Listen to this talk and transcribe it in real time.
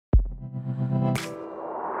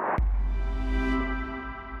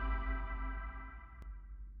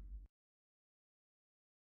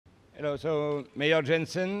Hello, so Mayor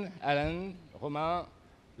Jensen, Alan, Romain,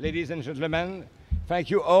 ladies and gentlemen, thank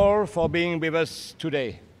you all for being with us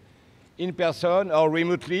today, in person or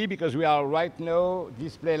remotely, because we are right now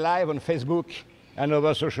displayed live on Facebook and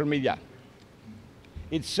over social media.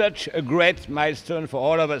 It's such a great milestone for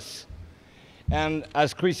all of us. And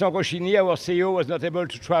as Christian Cochini, our CEO, was not able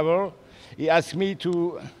to travel, he asked me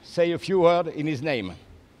to say a few words in his name.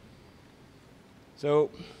 So,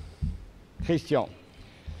 Christian,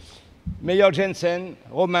 Mayor Jensen,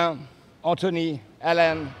 Romain, Anthony,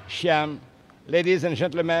 Alan, Shyam, ladies and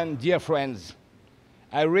gentlemen, dear friends,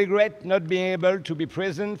 I regret not being able to be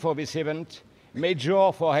present for this event,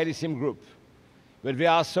 major for Helisim Group. But there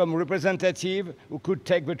are some representatives who could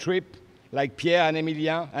take the trip, like Pierre and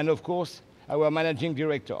Emilien, and of course, our managing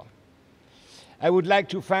director. I would like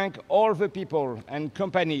to thank all the people and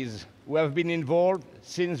companies who have been involved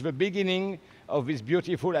since the beginning of this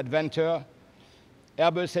beautiful adventure: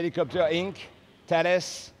 Airbus Helicopters Inc.,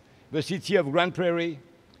 Thales, the city of Grand Prairie,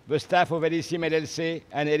 the staff of Helisim LLC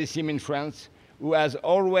and Helisim in France, who has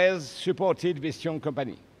always supported this young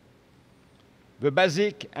company. The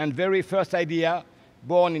basic and very first idea,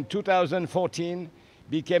 born in 2014,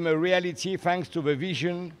 became a reality thanks to the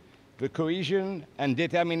vision, the cohesion and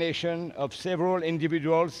determination of several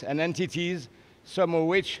individuals and entities, some of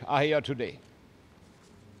which are here today.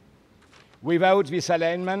 Without this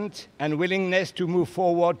alignment and willingness to move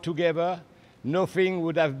forward together, nothing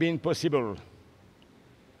would have been possible.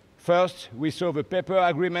 First, we saw the paper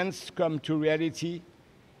agreements come to reality,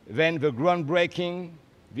 then the groundbreaking,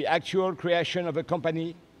 the actual creation of a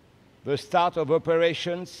company, the start of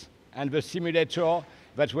operations, and the simulator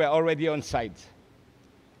that were already on site.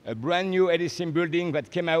 A brand new Helisim building that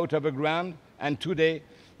came out of the ground, and today,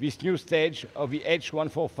 this new stage of the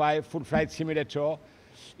H145 full flight simulator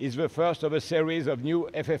is the first of a series of new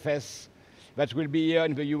FFS that will be here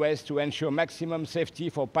in the US to ensure maximum safety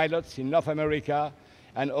for pilots in North America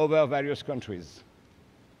and over various countries.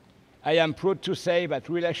 I am proud to say that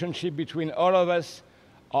relationship between all of us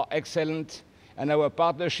are excellent and our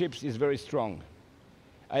partnerships is very strong.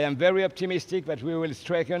 I am very optimistic that we will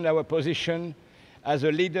strengthen our position as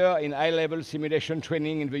a leader in high-level simulation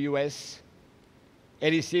training in the US.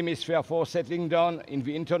 Helisim is therefore settling down in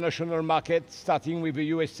the international market, starting with the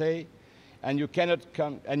USA, and you can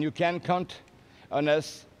count on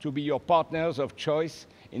us to be your partners of choice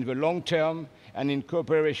in the long term and in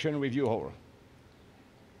cooperation with you all.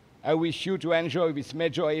 I wish you to enjoy this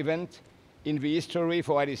major event in the history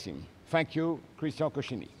for Helisim. Thank you, Christian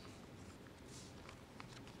Cochini.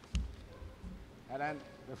 Alan,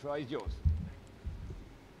 the floor is yours.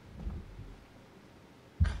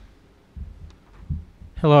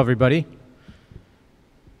 Hello, everybody.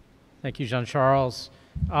 Thank you, Jean-Charles.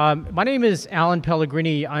 My name is Alan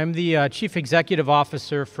Pellegrini. I'm the Chief Executive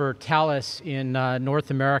Officer for Thales in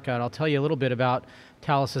North America, and I'll tell you a little bit about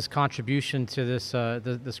Thales's contribution to this,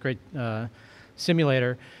 this great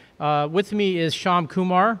simulator. With me is Shyam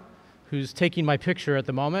Kumar, who's taking my picture at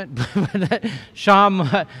the moment.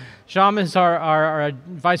 Shyam is our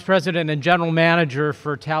Vice President and General Manager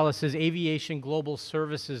for Thales's Aviation Global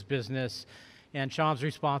Services business, and Shyam's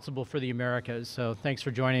responsible for the Americas. So thanks for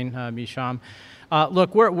joining me, Shyam.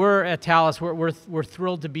 Look, we're at Thales. We're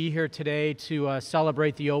thrilled to be here today to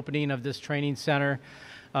celebrate the opening of this training center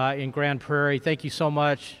in Grand Prairie. Thank you so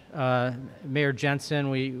much, Mayor Jensen.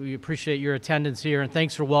 We appreciate your attendance here, and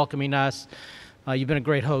thanks for welcoming us. You've been a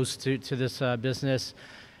great host to this business.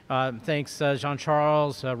 Thanks,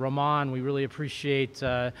 Jean-Charles, Romain. We really appreciate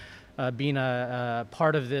being a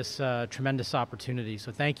part of this tremendous opportunity.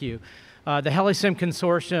 So thank you. The Helisim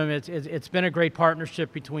Consortium, it's been a great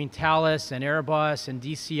partnership between Thales and Airbus and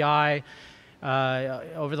DCI.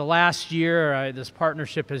 Over the last year, this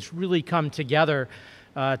partnership has really come together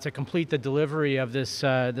to complete the delivery of this,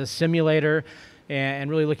 this simulator, and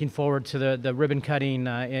really looking forward to the ribbon cutting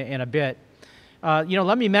in a bit. You know,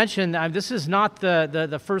 let me mention, this is not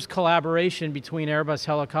the first collaboration between Airbus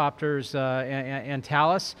Helicopters and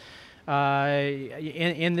Thales.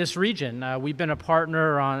 In this region. We've been a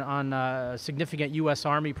partner on a significant U.S.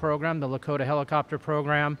 Army program, the Lakota helicopter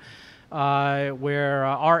program, where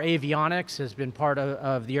our avionics has been part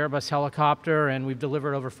of the Airbus helicopter, and we've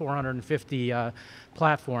delivered over 450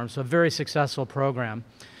 platforms, so a very successful program.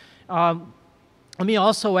 Let me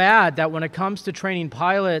also add that when it comes to training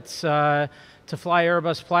pilots to fly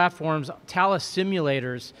Airbus platforms, Thales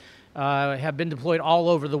simulators have been deployed all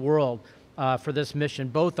over the world. For this mission,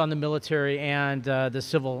 both on the military and the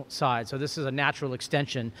civil side. So this is a natural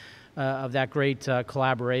extension of that great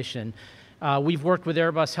collaboration. We've worked with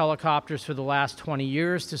Airbus Helicopters for the last 20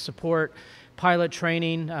 years to support pilot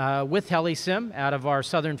training with Helisim out of our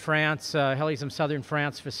Southern France, Helisim Southern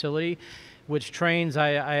France facility, which trains,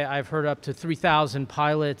 I've heard, up to 3,000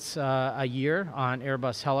 pilots a year on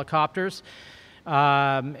Airbus helicopters,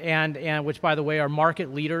 and which, by the way, are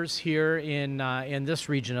market leaders here in this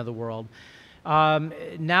region of the world.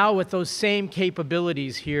 Now, with those same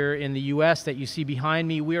capabilities here in the U.S. that you see behind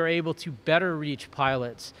me, we are able to better reach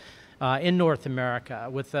pilots in North America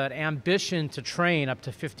with an ambition to train up to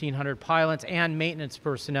 1,500 pilots and maintenance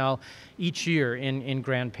personnel each year in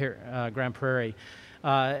Grand Prairie.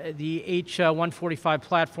 The H145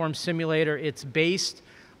 platform simulator, it's based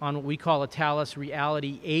on what we call a Thales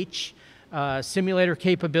Reality H simulator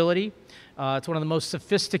capability. It's one of the most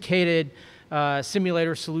sophisticated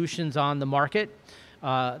simulator solutions on the market.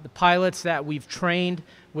 The pilots that we've trained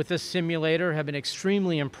with this simulator have been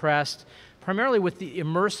extremely impressed, primarily with the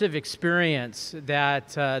immersive experience that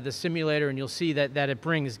the simulator, and you'll see that it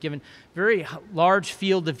brings, given very large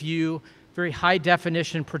field of view, very high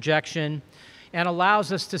definition projection, and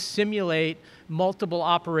allows us to simulate multiple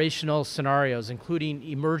operational scenarios, including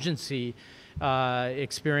emergency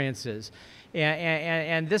experiences.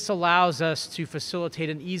 And this allows us to facilitate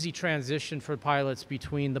an easy transition for pilots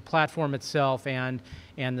between the platform itself and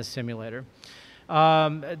the simulator.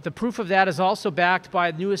 The proof of that is also backed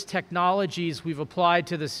by the newest technologies we've applied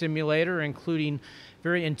to the simulator, including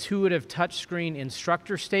very intuitive touchscreen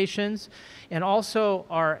instructor stations, and also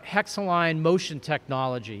our Hexalign motion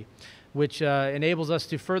technology, which enables us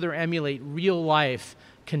to further emulate real-life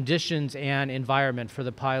conditions and environment for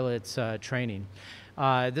the pilot's training.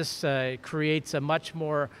 This creates a much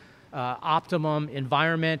more optimum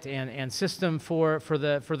environment and system for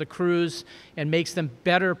the crews, and makes them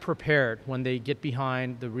better prepared when they get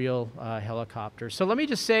behind the real helicopter. So let me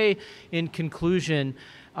just say in conclusion,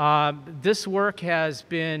 this work has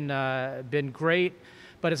been great,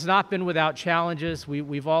 but it's not been without challenges.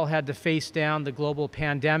 We've all had to face down the global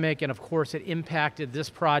pandemic, and of course it impacted this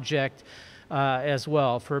project as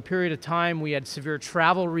well. For a period of time, we had severe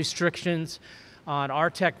travel restrictions on our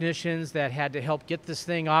technicians that had to help get this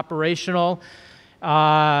thing operational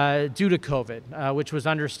due to COVID, which was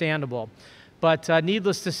understandable. But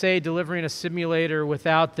needless to say, delivering a simulator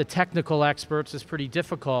without the technical experts is pretty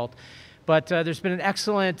difficult. But there's been an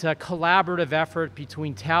excellent collaborative effort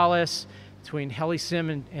between Thales, between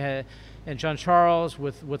Helisim and Jean-Charles,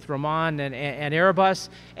 with Roman and Airbus,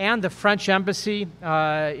 and the French Embassy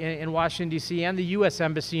in Washington, D.C., and the U.S.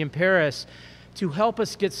 Embassy in Paris, to help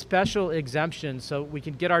us get special exemptions so we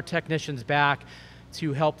can get our technicians back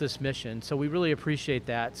to help this mission. So we really appreciate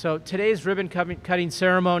that. So today's ribbon cutting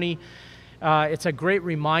ceremony, it's a great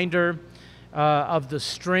reminder of the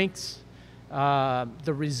strengths, the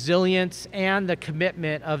resilience, and the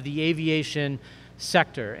commitment of the aviation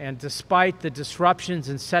sector. And despite the disruptions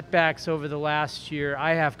and setbacks over the last year,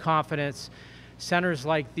 I have confidence centers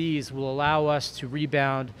like these will allow us to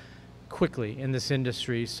rebound quickly in this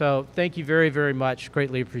industry. So thank you very, very much.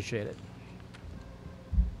 Greatly appreciate it.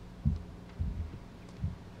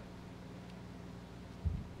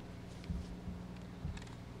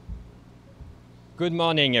 Good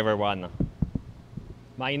morning, everyone.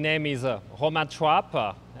 My name is Romain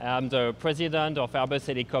Trapp. I'm the president of Airbus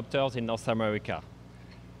Helicopters in North America.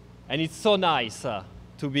 And it's so nice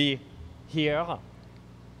to be here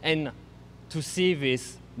and to see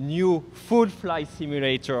this new full flight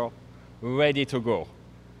simulator ready to go.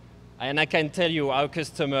 And I can tell you our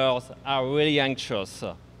customers are really anxious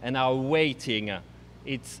and are waiting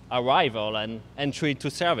its arrival and entry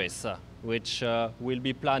into service, which will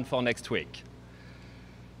be planned for next week.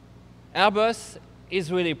 Airbus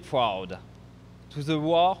is really proud to the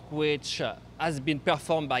work which has been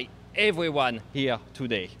performed by everyone here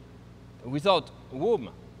today, without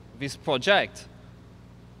whom this project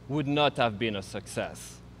would not have been a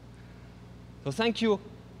success. So thank you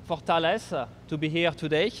for Thales to be here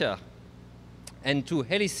today, and to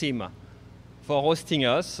Helisim for hosting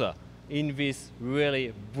us in this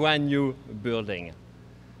really brand new building.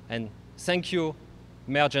 And thank you,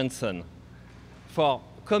 Mayor Johnson, for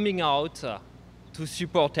coming out to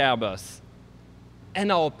support Airbus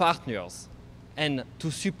and our partners, and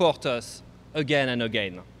to support us again and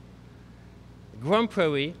again. Grand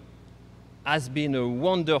Prairie has been a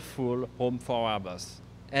wonderful home for Airbus,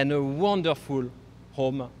 and a wonderful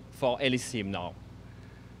home for Helisim now.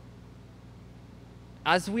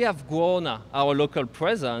 As we have grown our local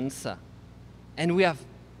presence, and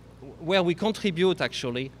where we contribute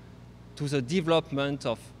actually to the development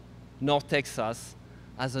of North Texas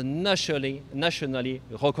as a nationally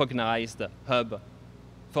recognized hub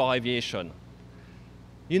for aviation.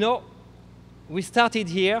 You know, we started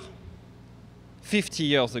here 50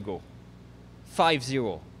 years ago,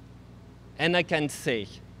 50. And I can say,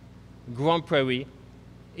 Grand Prairie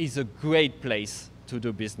is a great place to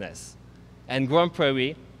do business. And Grand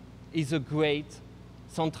Prairie is a great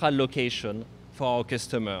central location for our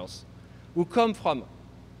customers who come from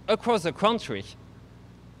across the country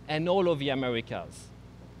and all of the Americas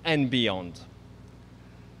and beyond.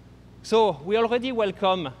 So we already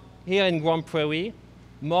welcome here in Grand Prairie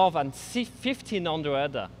more than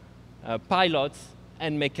 1,500 pilots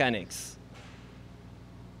and mechanics.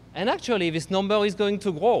 And actually, this number is going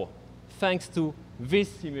to grow thanks to this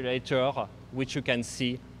simulator, which you can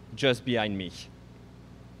see just behind me.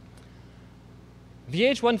 The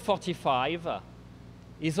H145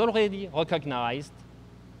 is already recognized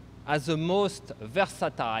as the most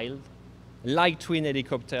versatile light twin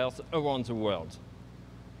helicopters around the world.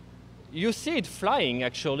 You see it flying,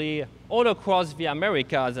 actually, all across the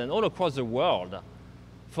Americas and all across the world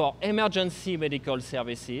for emergency medical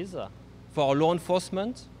services, for law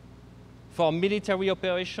enforcement, for military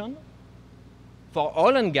operation, for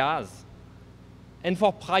oil and gas, and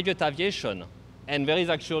for private aviation. And there is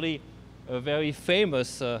actually a very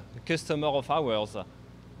famous customer of ours,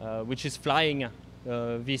 which is flying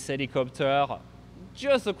this helicopter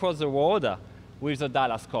just across the road with the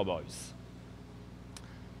Dallas Cowboys.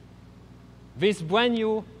 This brand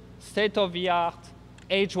new state-of-the-art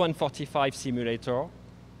H145 simulator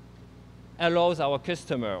allows our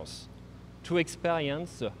customers to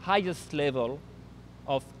experience the highest level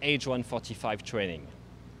of H145 training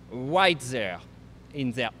right there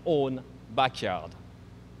in their own backyard.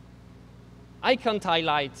 I can't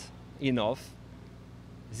highlight enough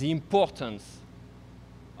the importance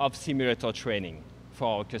of simulator training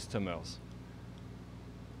for our customers.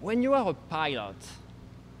 When you are a pilot,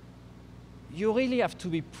 you really have to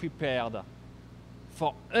be prepared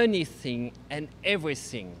for anything and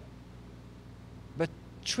everything. But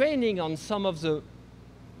training on some of the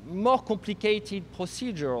more complicated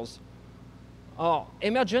procedures, or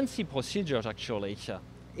emergency procedures actually,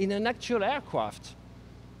 in an actual aircraft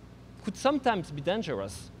could sometimes be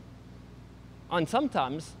dangerous and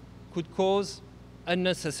sometimes could cause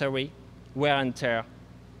unnecessary wear and tear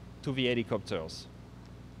to the helicopters.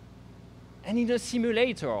 And in a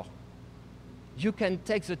simulator, you can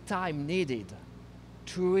take the time needed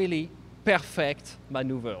to really perfect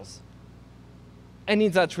maneuvers. And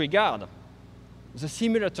in that regard, the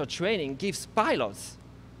simulator training gives pilots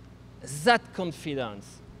that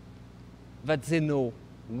confidence that they know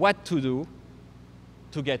what to do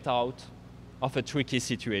to get out of a tricky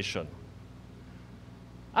situation.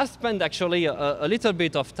 I've spent actually a little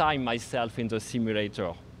bit of time myself in the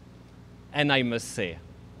simulator, and I must say,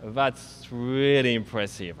 that's really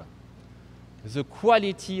impressive. The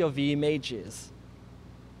quality of the images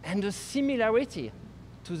and the similarity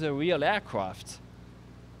to the real aircraft,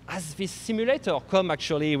 as this simulator comes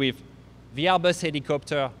actually with the Airbus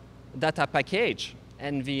helicopter data package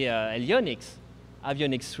and the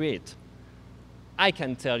avionics suite, I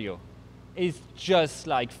can tell you, it's just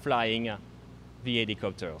like flying the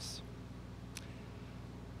helicopters.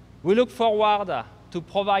 We look forward to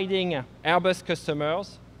providing Airbus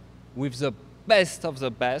customers with the best of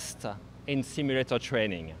the best in simulator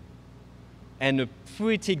training and a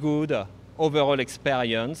pretty good overall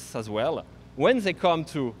experience as well when they come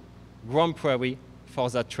to Grand Prairie for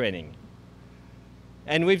that training.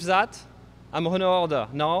 And with that, I'm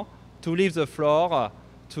honored now to leave the floor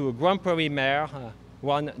to Grand Prairie Mayor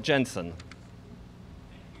Juan Jensen.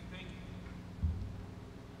 Thank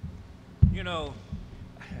you. You know,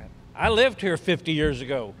 I lived here 50 years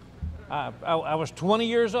ago. I was 20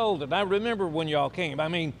 years old, and I remember when y'all came. I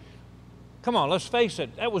mean, come on, let's face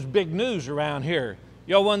it, that was big news around here.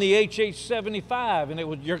 Y'all won the HH-75,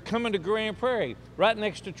 and you're coming to Grand Prairie, right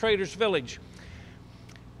next to Traders Village.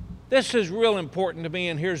 This is real important to me,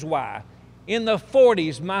 and here's why. In the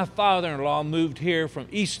 40s, my father-in-law moved here from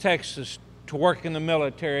East Texas to work in the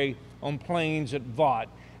military on planes at Vought.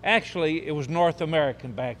 Actually, it was North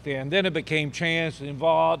American back then. Then it became Chance and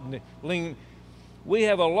Vought and Ling. We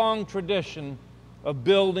have a long tradition of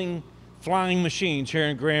building flying machines here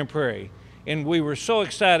in Grand Prairie. And we were so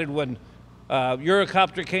excited when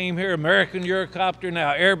Eurocopter came here, American Eurocopter,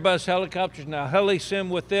 now Airbus Helicopters, now Helisim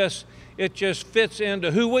with this. It just fits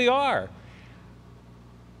into who we are.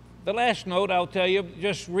 The last note I'll tell you,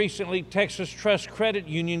 just recently Texas Trust Credit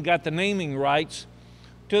Union got the naming rights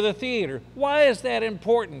to the theater. Why is that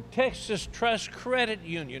important? Texas Trust Credit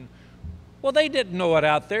Union. Well, they didn't know it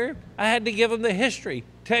out there. I had to give them the history.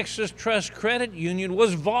 Texas Trust Credit Union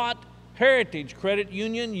was Vought Heritage Credit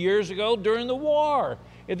Union years ago during the war.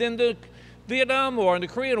 And then the Vietnam War and the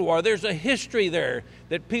Korean War. There's a history there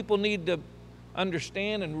that people need to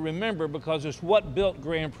understand and remember, because it's what built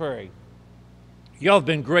Grand Prairie. Y'all have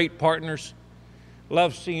been great partners.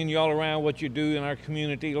 Love seeing y'all around, what you do in our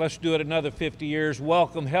community. Let's do it another 50 years.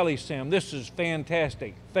 Welcome, Helisim. This is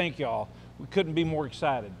fantastic. Thank y'all. We couldn't be more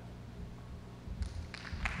excited.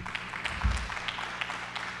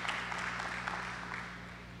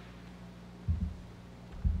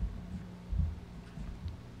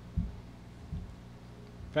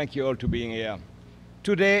 Thank you all for being here.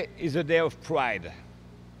 Today is a day of pride.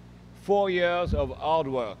 4 years of hard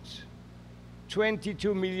work.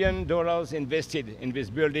 $22 million invested in this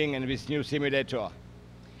building and this new simulator,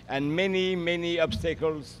 and many, many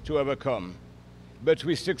obstacles to overcome. But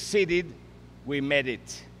we succeeded, we made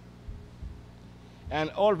it.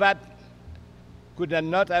 And all that could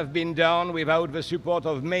not have been done without the support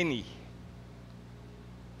of many.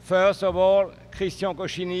 First of all, Christian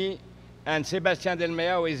Cochini and Sébastien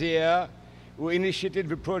Delmer, who is here, who initiated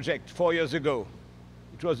the project 4 years ago.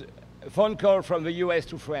 It was a phone call from the US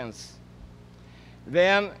to France.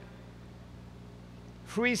 Then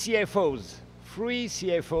three CFOs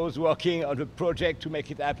working on the project to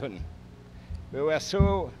make it happen. They were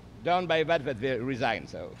so down by that they resigned.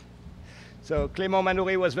 So Clément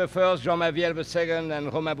Manoury was the first, Jean Maviel the second,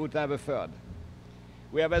 and Romain Boutin the third.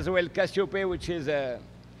 We have as well Cassiope, which is a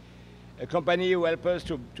company who helped us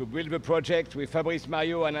to build the project with Fabrice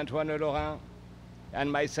Mario and Antoine Laurent,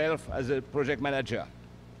 and myself as a project manager.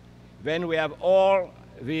 Then we have all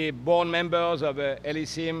the board members of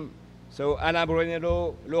Helisim, so Alain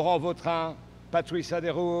Brunello, Laurent Vautrin, Patrice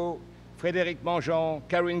Aderouot, Frédéric Mangeon,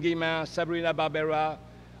 Karine Guillemin, Sabrina Barbera,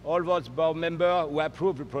 all those board members who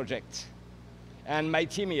approved the project. And my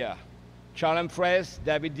team here, Charles Fraisse,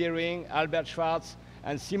 David Deering, Albert Schwartz,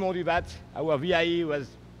 and Simon Duvat, our VIE, was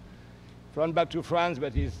flown back to France,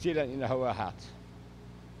 but he's still in our heart.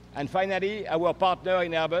 And finally, our partner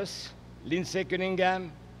in Airbus, Lindsay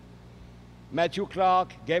Cunningham, Matthew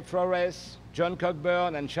Clark, Gabe Flores, John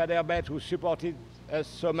Cockburn, and Chad Herbert, who supported us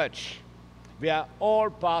so much. They are all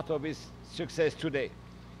part of this success today,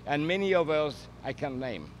 and many others I can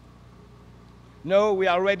name. Now we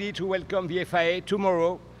are ready to welcome the FAA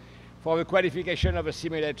tomorrow for the qualification of a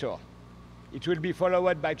simulator. It will be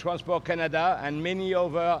followed by Transport Canada and many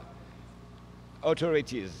other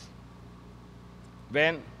authorities.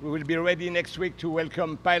 Then we will be ready next week to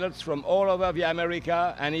welcome pilots from all over the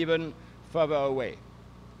America and even further away.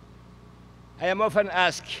 I am often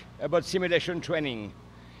asked about simulation training,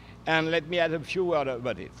 and let me add a few words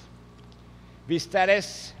about it. This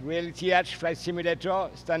Thales Reality Edge flight simulator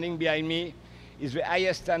standing behind me is the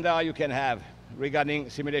highest standard you can have regarding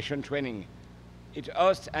simulation training. It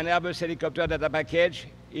hosts an Airbus helicopter data package,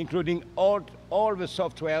 including all the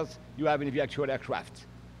softwares you have in the actual aircraft.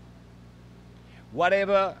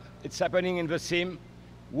 Whatever is happening in the sim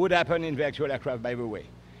would happen in the actual aircraft, by the way.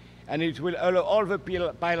 And it will allow all the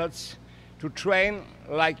pilots to train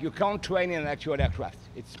like you can't train in an actual aircraft.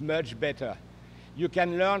 It's much better. You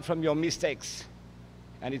can learn from your mistakes,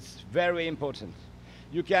 and it's very important.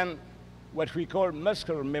 You can, what we call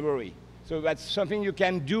muscle memory. So that's something you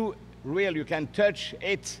can do real, you can touch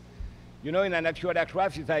it. You know, in an actual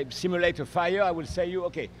aircraft, if I simulate a fire, I will say you,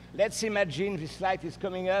 okay, let's imagine this light is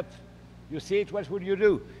coming up. You see it, what would you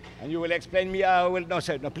do? And you will explain me,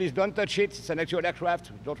 no, please don't touch it. It's an actual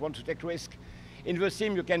aircraft, we don't want to take risk. In the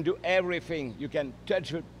sim, you can do everything. You can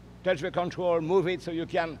touch the control, move it, so you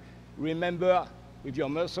can remember with your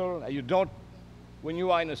muscle. You don't, when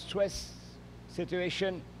you are in a stress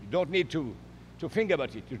situation, you don't need to think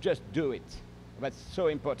about it, you just do it. That's so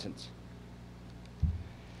important.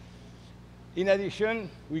 In addition,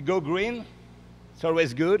 we go green. It's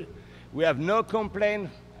always good. We have no complaint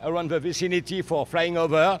around the vicinity for flying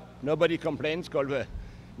over. Nobody complains. Call the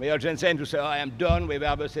Mayor Jensen to say, I am done with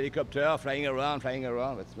Airbus helicopter, flying around.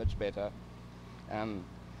 That's much better. And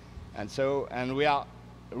we are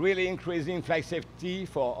really increasing flight safety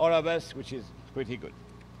for all of us, which is pretty good.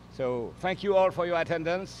 So thank you all for your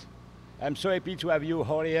attendance. I'm so happy to have you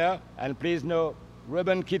all here. And please, no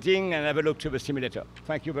ribbon kitting, and have a look to the simulator.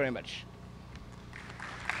 Thank you very much.